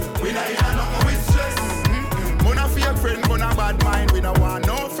 Whoa. We not hear nothing with stress. We not fear friend, we not bad mind. We not want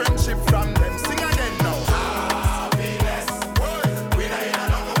no friendship from them. Sing again now. Happiness. Whoa. We not hear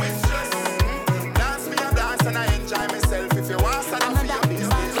nothing with stress. Dance me a dance and I enjoy myself. If you want to feel these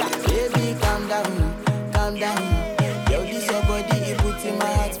days. Baby, calm down, calm down. Yo, this your body, it puts in my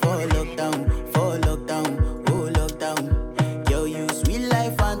heart for lockdown, for lockdown, oh lockdown. Yo, you sweet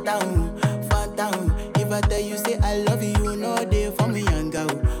life, phantom, phantom. If I tell you say I love you, you know they for me, young girl,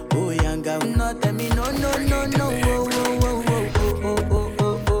 oh young girl. No, tell me no, no, no, no, oh, oh, oh, oh, oh, oh, oh,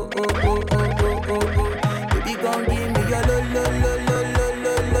 oh, oh, oh, oh, oh, oh, oh. Baby, gon' give me your lo, lo, lo, lo, lo,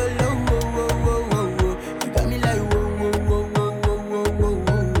 lo, lo, oh, oh, oh, oh, oh. You got me like whoa, whoa, whoa, whoa, whoa, whoa, whoa,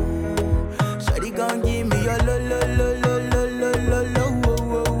 whoa. Shawty gon' give me your lo, lo, lo, lo, lo, lo, lo, lo, whoa,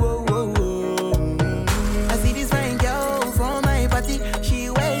 whoa, whoa, whoa. I see this fine girl from my party, she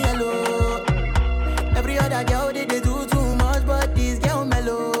wear yellow. Every other girl they do too much, but this girl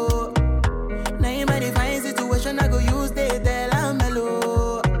mellow. Now in my divine situation, I go use they tell I'm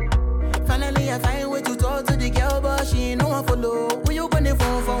mellow. Finally I find way to talk to the girl, but she ain't no one follow. Who you gonna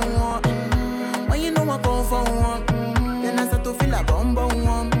phone for one? When you know I come for one, then I start to feel a bum bum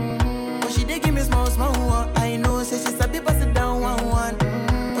one. But she dey give me small small one. I know say she sabi pass it down one one.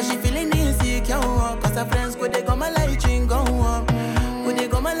 But she feeling insecure one, cause her friends go they go my light ring go on. Go they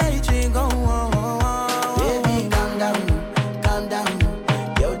go my light ring go on. Baby, calm down, calm down.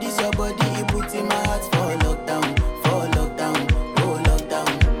 Yo, this your body, it puts in my heart for lockdown, for lockdown, oh lockdown.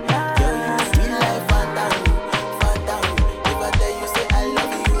 Yo, you sweet life, phantom, phantom. If I tell you say I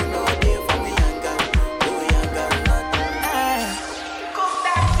love you, you know they for me, young girl, oh young girl.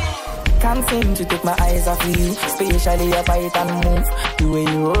 Can't seem to take my eyes off you, especially if I and move. The way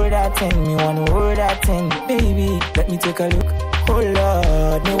you hold that thing, me wanna hold that thing. Baby, let me take a look. Oh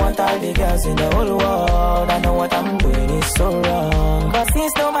Lord, me want all the girls in the whole world. I know what I'm doing is so wrong, but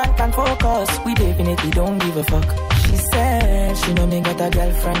since no man can focus, we definitely don't give a fuck. She said she know me got a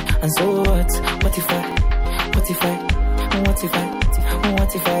girlfriend, and so what? What if I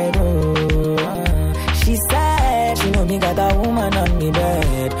do? She said she know me got a woman on me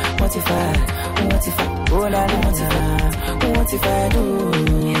bed. What if I, oh la la, what if I do?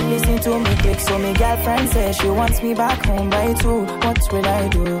 Listen to me click, so me girlfriend says she wants me back home by 2. What will I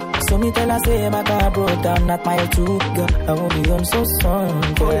do? So me tell her say my car broke down at mile 2. Girl, I won't be home so soon.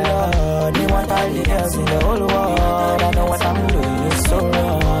 Oh Lord, me want all the girls in the whole world. I know what I'm doing is so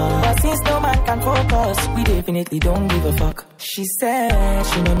wrong, but since no man can focus, we definitely don't give a fuck. She said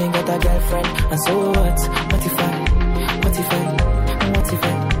she know me got a girlfriend, and so what? What if I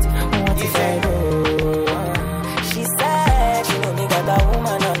do? She said she know me got a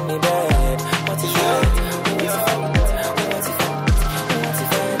woman on me bed. What if I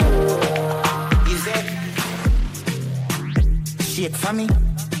do? Shake for me.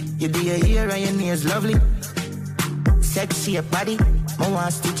 You do your hair and your nails lovely. Sexy your body, I want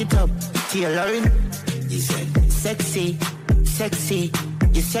to stitch it up. Tailoring. Sexy, sexy,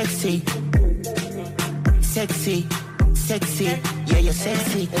 you're sexy. Sexy, sexy, yeah, you're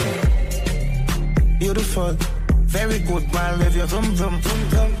sexy. Beautiful, very good, man, rev your vroom, vroom, vroom,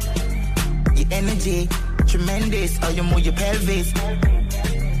 vroom. Your energy, tremendous, how you move your pelvis.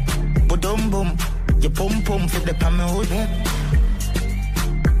 Boom, boom, your pum pum for the palm hood.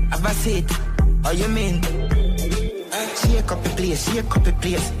 Have a seat, how you mean? Shake up the place, shake up the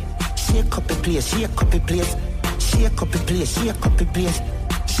place. Shake up the place, shake up the place. Shake up the place, shake up the place.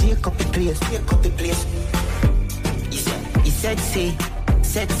 Shake up the place, shake up the place. You're sexy,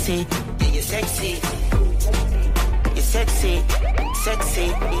 sexy, yeah, you're sexy. You're sexy,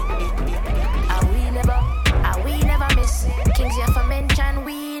 sexy. And we never miss. Kings here for mention,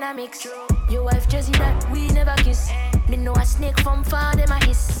 we in a mix. Your wife Jessie that we never kiss. Me know a snake from far, them a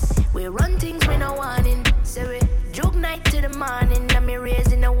hiss. We run things we no warning. Say we joke night to the morning. And me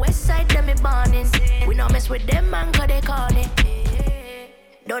raised in the west side, them me born in. We no mess with them man cause they call it.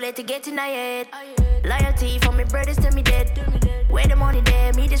 Don't let it get in my head. Loyalty from me brothers to me dead. Where the money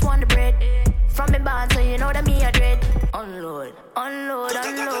there, me just want the bread. From me band, so you know that me a dread. Unload, unload,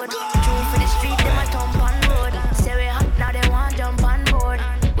 unload. True for the street, them a thump on road. Say we hot, now they want jump on board.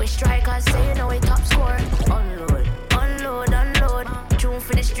 We strikers, say you know we top score. Unload, unload, unload. True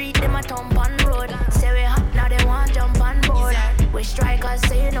for the street, them a thump on road. Say we hot, now they want jump on board. We strikers,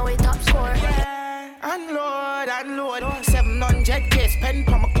 say you know we top score. Unload, unload. 700 K spend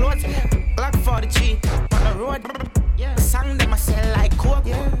for my clothes. Glock 40G on the road. Sang them I sell like coke.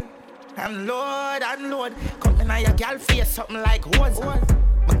 Unload, unload. Come in your gal face something like hose.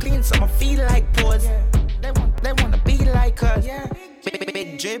 I clean so I feel like pose. They wanna be like us.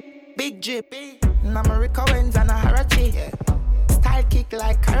 Big drip, big drip. America wins and a Harachi. Style kick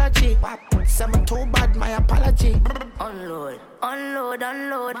like Karachi. Some too bad, my apology. Unload, unload,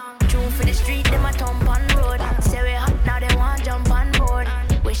 unload. True for the street, them a thump on road. Say we hot, now they want jump on board.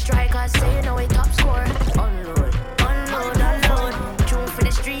 We strikers, say you know we top score. Unload, unload, unload. True for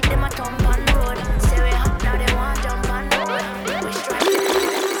the street, them a thump on road. Say we hot, now they want jump on board. We strikers.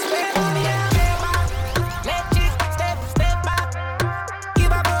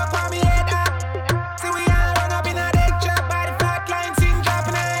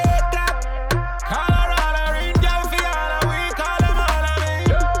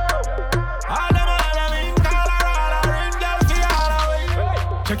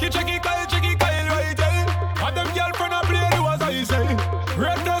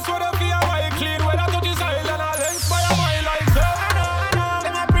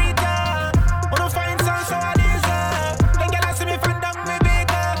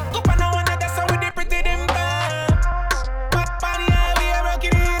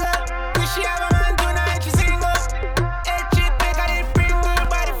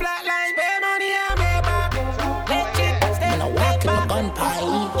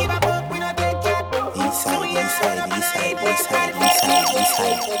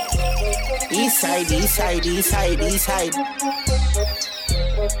 East side, east side, east side.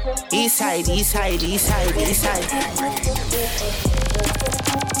 East side, east side, east side, east side.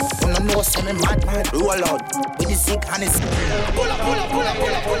 When I know some mad, roll out with the sick and it's pull up. When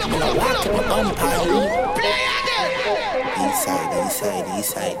I walk in my gunpile. Play again. East side, east side,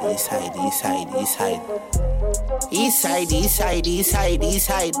 east side, east side, east side, east side. East side, east side, east side, east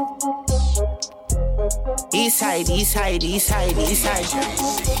side. East side, east side, east side, east side.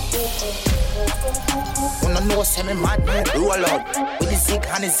 When I know some mad, roll out with the zig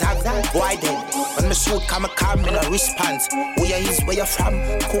and the zag. Why then? When me shoot, come a car, me no response. Where you is, where you from?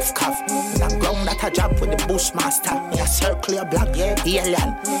 Coof cuff. That ground that I drop with the bushmaster. Me a circle your block, yeah,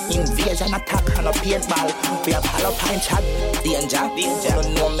 alien. Invasion attack and a paintball. We have hollow pine chat, danger.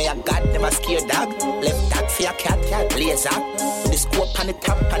 Don't know me, I got them a scared dog. Left that for your cat, laser. With the scope on the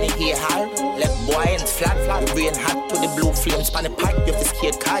top and the hair hard. Left boy and flat, brain hot to the blue flames on the pipe. If the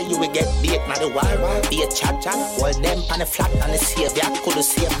scared car, you will get beat by the wall. Be a chat, all them on the flat and the savior. Could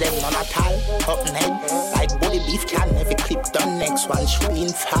save them none at all. Up head, like body beef can. Every clip done, next one shooting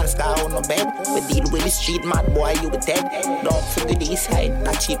fast down on bed. We deal with the street mad boy, you be dead. Don't forget the east side,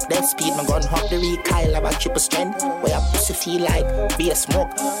 that cheap dead speed. My gun hop the recoil of a triple strength. Where a pussy feel like be a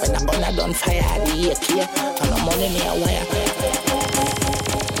smoke. When I'm gonna done fire, the AK. And I'm money near wire.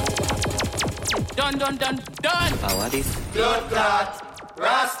 Done. What is? Blood clot,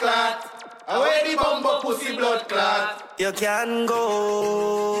 ras clot. Away the bumbo pussy blood clot. You can go,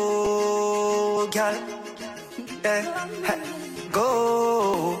 girl.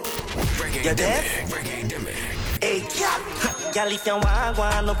 Go. You there? Hey, girl, if you want,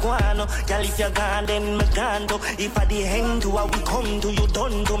 no guano. Girl, if you gone, then me gone to. If I the hang to, I will come to. You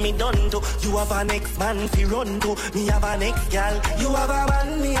done to, me done to. You have an ex-man, fi run to. Me have an ex-girl. You have a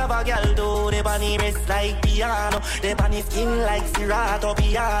man, me have a girl too. They bunny rest like piano. They bunny skin like Serato.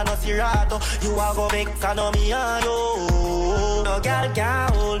 Piano, Serato. You a go vex and no me and you. No girl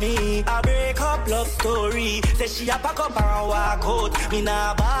can't hold me. I break up love story. Say she a pack up and walk out. Me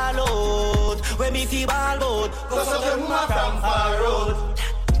nah ball out. When me see ball out. Go suck your mama from far road.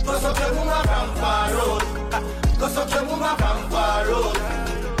 Go suck your mama from far road. Go suck your mama from far road.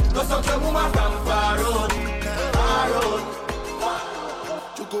 Go suck your mama from far road. Far road.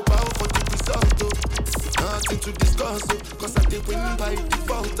 You go bow for the result, nothing to discuss, cause I did win by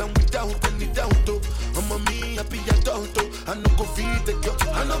default and without any doubt, I'm a me happy adult, I no go feed the girl,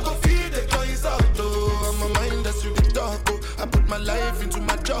 I no go feed the girl, is out, I'm a mind that's you the talk, I put my life into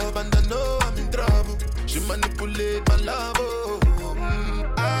my job and I know I'm in trouble, she manipulate my love,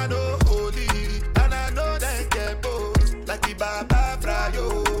 I know holy, and I know that get both, like the Baba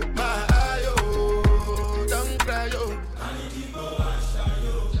Frayo, my ayo, don't cry yo, I need to go and shy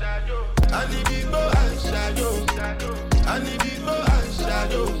yo.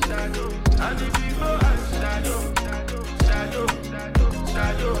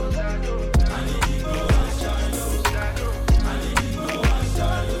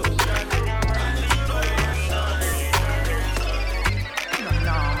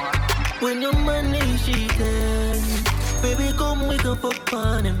 When your man is cheating, baby, come we can fuck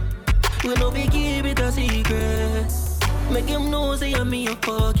on him. We know we keep it a secret. Make him know say I'm me a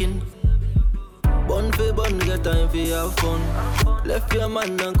fucking. Bun for bun, get time for have fun. Left your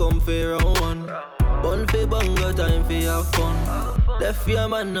man and come for round one. Bun for bun, get time for have fun. Left your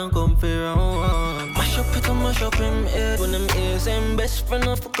man and come for round one. Mash up it and mash up him head. When them ears him best friend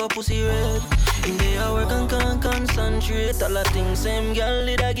of fuck up pussy red. In the hour can concentrate. All the things same girl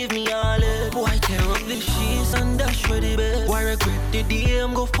did I give me all it. Boy tear up the sheets and dash for the bed. Why regret the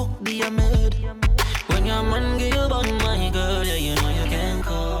DM go fuck the Ahmed. When your man give you back my girl, yeah you know you can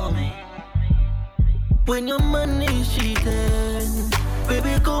call me. When your man is cheating,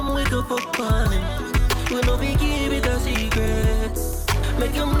 baby come wake up on him. We know we keep it a secret.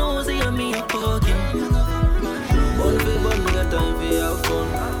 Make him know say I'm me a fucking. Bun for bun, got time for have fun.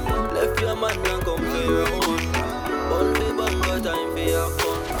 Left your man and come for your own. Bun for bun, got time for have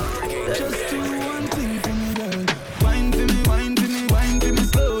fun. Just do one thing for me, girl. Wine for me, wine for me, wine for me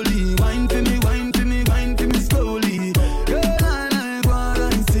slowly. Wine for me, wine for me, wine for me slowly. Girl, I like what I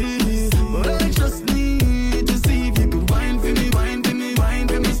see, but I just need to see if you could wine for me, wine for me, wine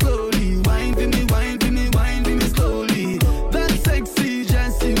for me slowly. Wine for me, wine for me, wine for me slowly. That sexy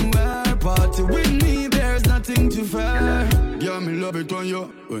dress you wear, party with me, there's nothing to fear. Yeah, me love it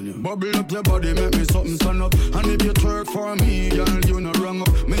when you bubble up your body, make me something stand up. And if you twerk for me, girl, you no wrong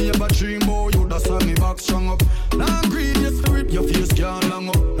up. Me have a dream, boy, you that's how me back strong up. Now greed your spirit, your face can't long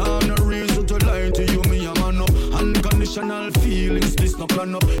up. Now no reason to lie to you, me a man up. Unconditional feelings, this no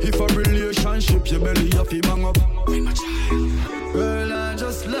plan up. If a relationship, your belly have to bang up. Girl, I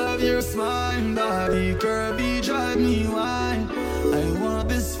just love your smile, body curvy, drive me wild. I want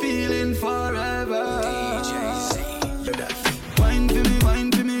this feeling forever. Wine for me,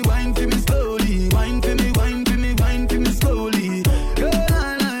 wine for me, wine for me slowly. Wine for me, wine for me, wine for me slowly. Girl,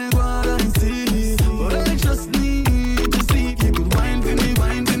 I like what I see, but I just need to see if you could wine for me,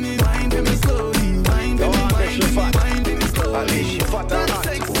 wine for me, wine for me slowly. Wine for me, wine for me, wine for me slowly. That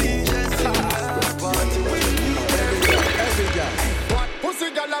sexy Jessie, every girl. Pussy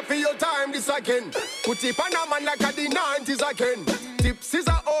girl, I feel your time this again. Put it on a man like a the 90s again. Tips is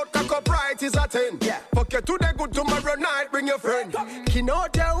a out, cock up right is a 10. Yeah. Fuck you today, good tomorrow night, bring your friend. Kin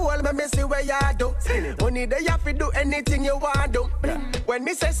out your wall, me see where you do. Money there, you have to do anything you want do. When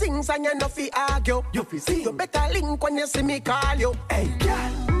me say sing, and you no fi argue. You fi see, you better link when you see me call you. Hey,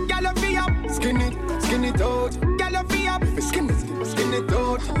 girl, girl you fi up, skin it out. Girl you fi up, skin it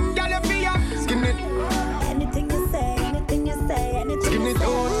out. Girl you fi up, skin it. Anything you say, anything you say, anything skin it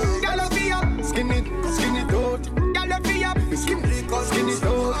out. Girl you fi up, skin it out. Girl you fi up, skin it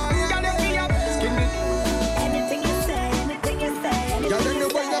out. Girl you fi up, skin it. Anything you say, anything you say, anything Girl, you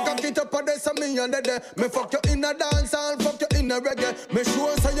anyway, you can get up on this and me and the day. Me fuck you in a dance and fuck you in a reggae. Me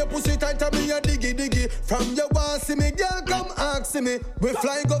sure say your pussy tight and me a diggy. From your want see me, girl, come ask me. We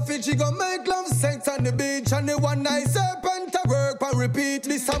fly go Fiji, go make love sex on the beach. And the one night serpent to work and repeat.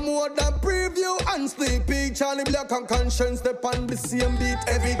 This a more than preview and sneak peek. Charlie Black and Conscience step on the same beat.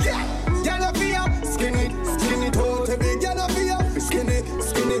 Every girl, girl of you, skin it out. Every girl of you, skin it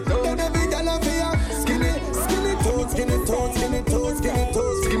out. And every girl of you, skin it out. Skin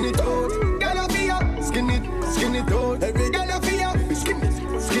it out. Girl of you, skin it out. Every girl of you, skin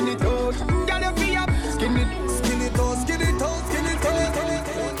it out. Girl of you, skin it out.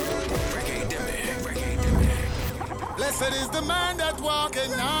 Blessed is the man that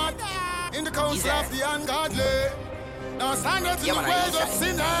walketh not in the counsel of the ungodly. Now stand up in the ways of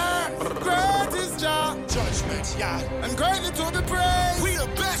sinner. Great is Jah judgment, and greatly to be praised. We the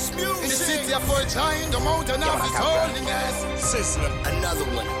best music in the city of Fort Giant, the mountain of His holiness. Sizzler, another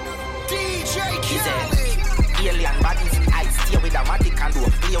one. DJ Khaled. Alien bodies, I stay with the matic and do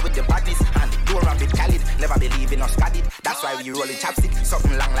play with the bodies and do a rabbit Khalid. Never believe in us Khalid. That's why we roll a chapstick,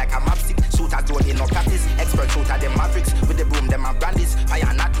 something long like a mapstick. Shooters don't in no practice. Expert shooter them mavericks with the boom them and brandies.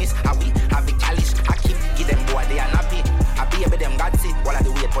 Fire not miss, how we have it calish. I keep give them boy they are nappy. I be with them God see, while I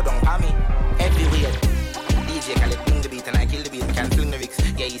do wait for don't pay me. Everywhere. DJ Khaled bring the beat and I kill the beat. We can fling the lyrics.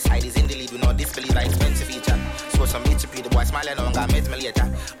 Yeah, his side is in the lead. We know disbelieve I expensive feature. So some bitch the boy smiling on got met me later.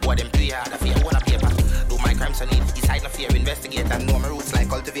 Boy them play hard, I fear one a paper. Do my crimes on it, his side no fear, investigate. I know my roots like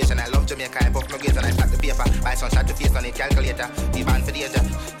cultivation. I love Jamaica, I buff my grades and I stack the paper. Buy some shot to face on it, calculator. We ban for danger.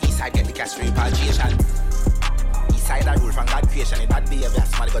 East side get the cash for repatriation. East side I rule from God creation. It bad behavior,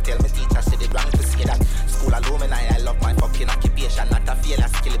 somebody go tell me teacher, say they wrong to say that. School alone I love my fucking occupation. Not a failure,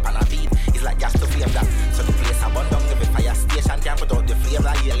 skill it on a beat. It's like gas to flame that. So the place I burn down the fire station. Can't put out the flame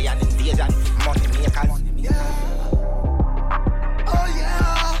like alien invasion. Money makers. Oh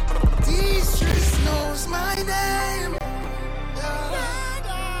yeah, these streets knows my name.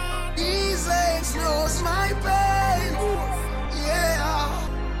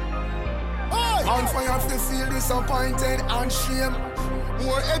 On fire to feel disappointed and shame.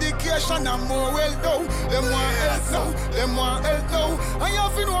 More education and more wealth now. Them want help now, them want help now. And you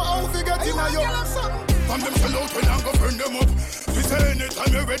have to know how to get in a young something. And them sell out when I go burn them up. We say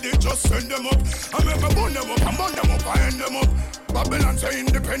anytime you're ready, just send them up. I remember burn them up, and burn them up, I end them up. Babylon say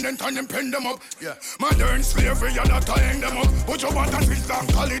independent and them pen them up. Yeah, modern slavery and not tying them up. But you want to sit down,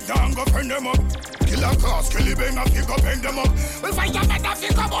 call it down, go burn them up. Kill a cross, kill a bang, and pick up, hang them up. We fight them and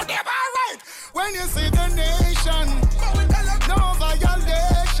think about them, alright. When you see the nation, no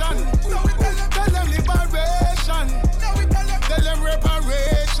violation. Tell them liberation. Tell them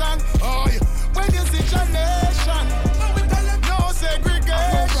reparation. Oh, yeah. When you see your nation, no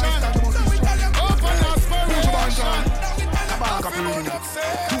segregation. Open aspiration.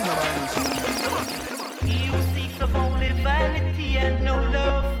 He who seeks of only vanity and no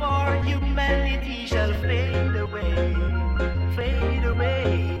love for humanity shall fade away, fade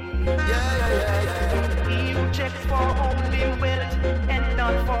away. He who checks for only wealth and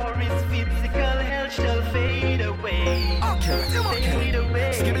not for his physical health shall fade away, fade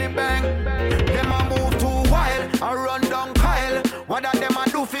away. Skibbly bang, them a move too wild, a run down Kyle. What that them a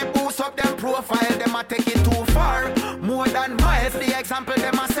do fi boost up them profile? Them a take it too far, more than miles. The example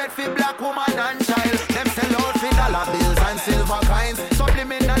them a set fi black woman and child. Them sell out fi dollar bills and silver coins.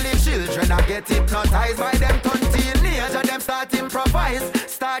 Subliminally children a get hypnotized by them 20 teenagers. Them start improvise,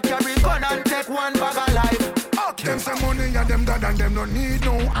 start carry gun and take one bag of life. Them say money and them God and them don't need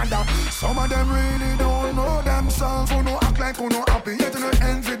no other. Some of them really don't know themselves. Who no act like who no happy, yet no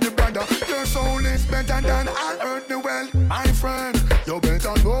envy the brother. Your soul is better than all earth the wealth. My friend, you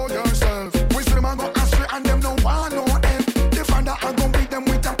better know yourself. We see them a go astray and them no want no end. The father I go beat them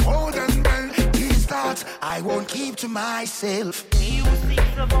with a golden bell. These thoughts I won't keep to myself. He who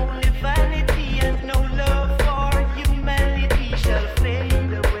seeks of only vanity